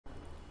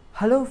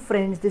Hello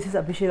friends, this is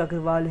Abhishek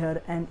Agrawal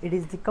here, and it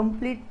is the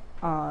complete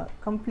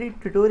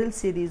tutorial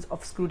series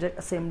of screw jack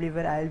assembly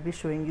where I will be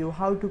showing you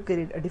how to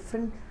create a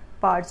different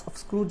parts of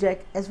screw jack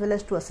as well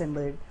as to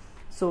assemble it.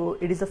 So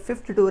it is the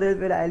fifth tutorial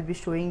where I will be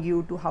showing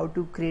you to how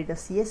to create a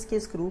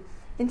CSK screw.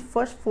 In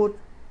first four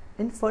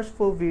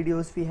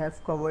videos we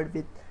have covered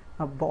with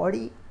a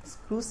body,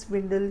 screw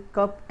spindle,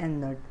 cup and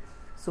nut.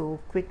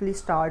 So quickly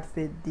start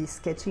with the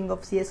sketching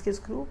of CSK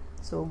screw.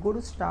 So go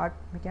to start,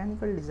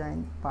 mechanical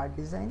design, part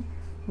design,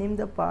 name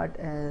the part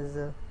as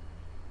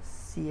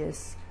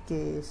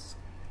CSK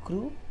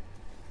Screw.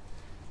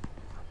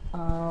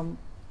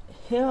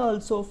 Here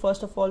also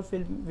first of all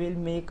we'll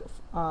make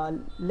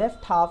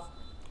left half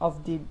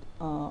of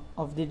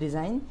the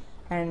design,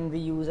 and we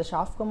use a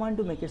shaft command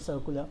to make it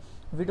circular.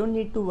 We don't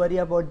need to worry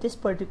about this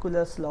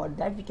particular slot,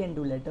 that we can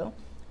do later.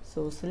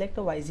 So select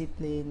a YZ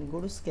plane, go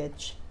to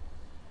sketch,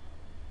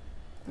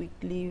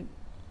 quickly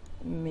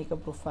make a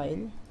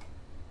profile.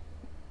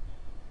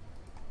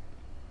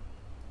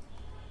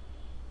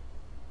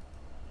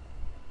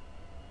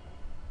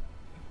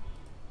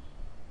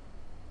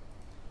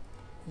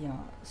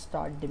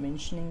 Start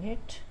dimensioning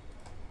it.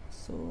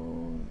 So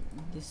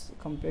this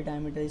complete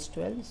diameter is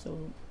 12, so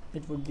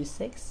it would be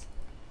 6.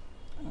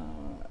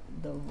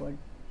 The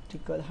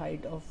vertical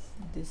height of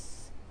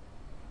this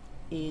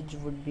edge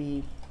would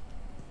be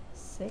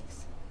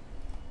 6.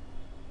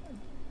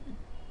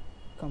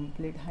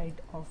 Complete height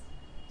of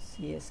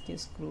CSK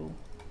screw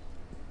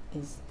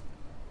is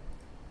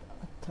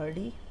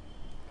 30.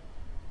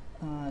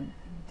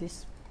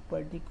 This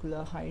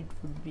particular height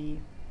would be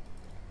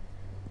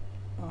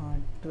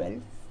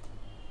 12.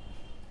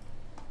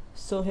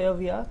 So here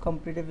we are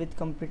completed with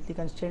completely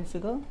constrained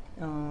figure.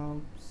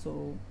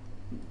 So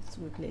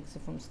quickly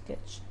exit from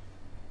sketch,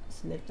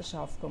 select the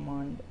shaft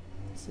command,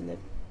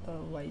 select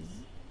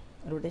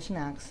rotation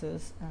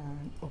axis,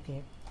 and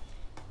okay.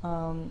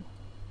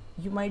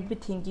 You might be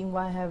thinking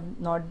why I have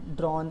not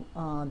drawn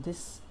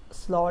this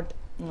slot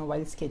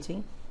while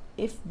sketching.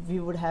 If we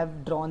would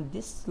have drawn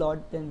this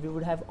slot, then we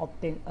would have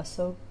obtained a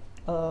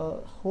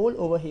hole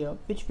over here,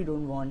 which we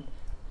don't want.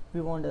 We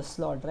want a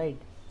slot, right?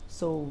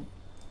 So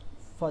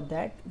for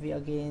that we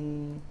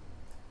again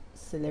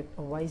select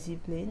a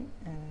YZ plane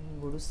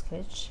and go to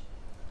sketch.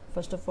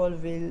 First of all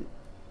we'll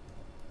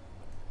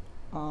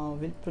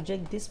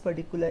project this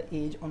particular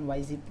edge on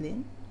YZ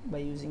plane by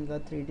using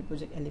a 3D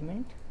project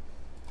element.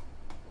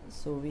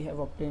 So we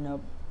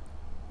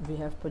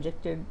have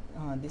projected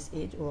this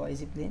edge over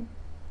YZ plane.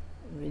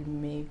 We'll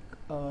make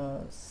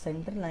a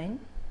center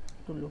line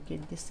to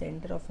locate the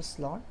center of a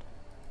slot,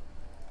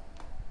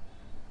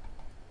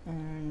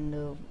 and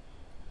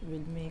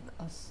we'll make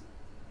a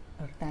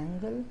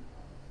rectangle.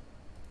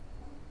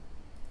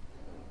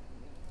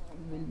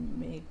 We'll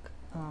make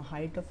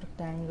height of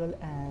rectangle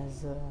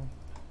as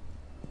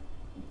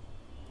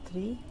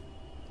 3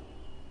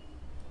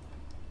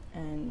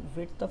 and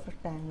width of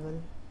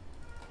rectangle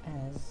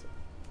as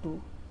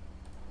 2.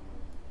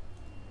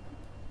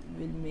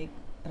 We'll make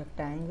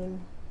rectangle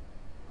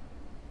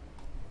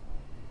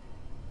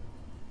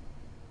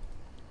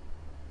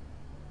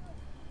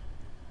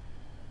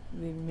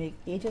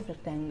edge of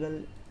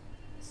rectangle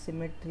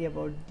symmetry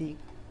about the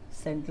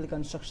central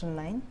construction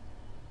line.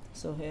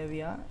 So here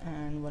we are,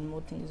 and one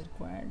more thing is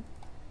required,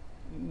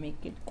 make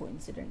it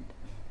coincident.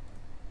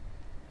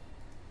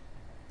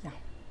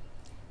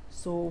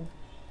 So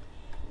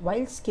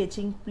while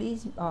sketching,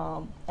 please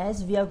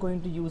as we are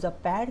going to use a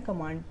pad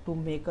command to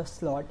make a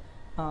slot,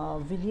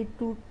 we need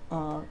to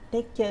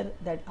take care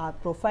that our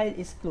profile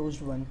is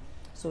closed one.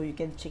 So you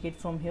can check it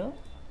from here.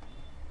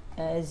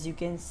 As you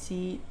can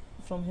see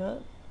from here,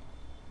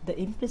 the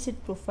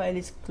implicit profile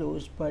is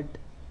closed, but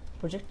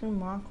projector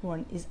mark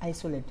 1 is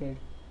isolated,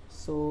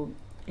 so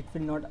it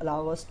will not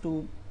allow us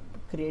to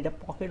create a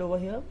pocket over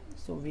here.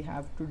 So we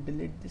have to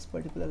delete this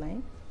particular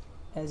line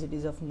as it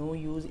is of no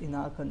use in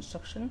our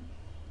construction.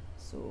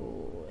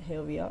 So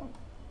here we are.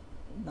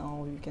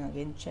 Now you can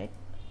again check,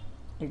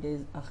 it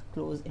is a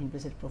closed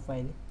implicit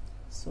profile,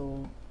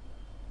 so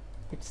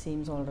it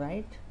seems all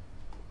right.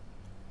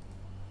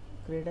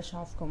 Create a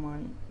shaft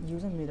command,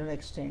 use a mirror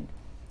extend.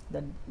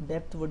 The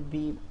depth would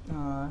be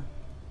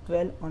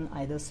 12 on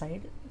either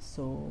side.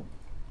 So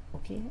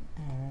okay,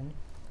 and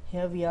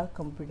here we are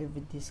completed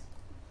with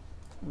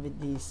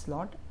the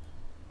slot.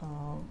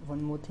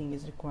 One more thing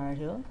is required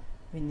here.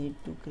 We need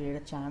to create a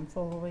chamfer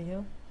over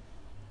here.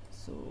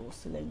 So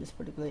select this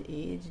particular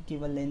edge,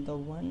 give a length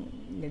of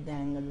 1, let the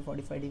angle be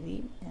 45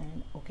 degree,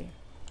 and okay.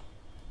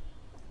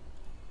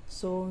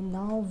 So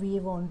now we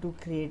want to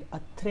create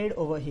a thread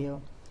over here.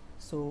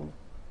 So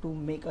to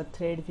make a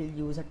thread, we'll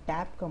use a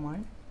tap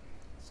command.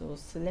 So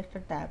select a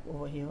tap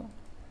over here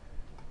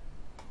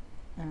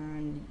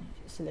and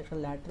select a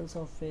lateral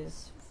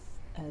surface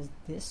as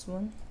this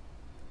one,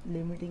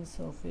 limiting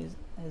surface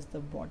as the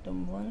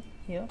bottom one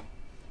here.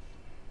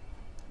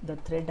 The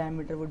thread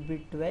diameter would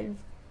be 12,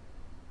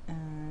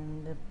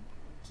 and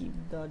keep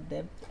the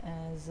depth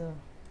as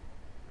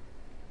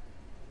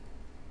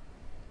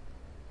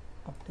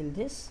up till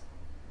this.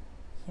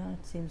 Yeah,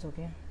 it seems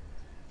okay.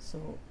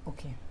 So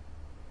okay,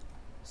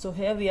 So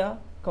here we are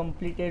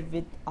completed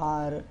with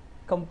our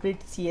complete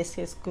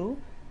CSK screw.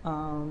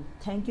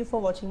 Thank you for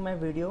watching my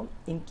video.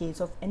 In case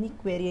of any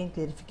query and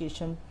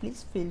clarification,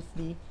 please feel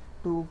free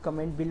to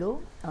comment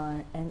below,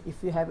 and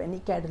if you have any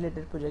CAD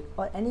related project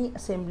or any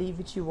assembly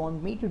which you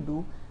want me to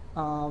do,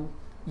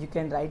 you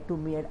can write to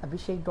me at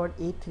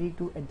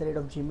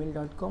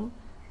abhishek.832@gmail.com.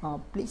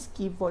 Please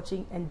keep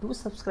watching and do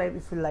subscribe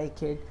if you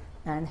like it,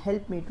 and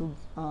help me to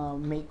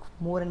make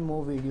more and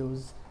more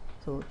videos.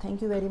 So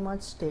thank you very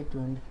much. Stay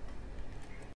tuned.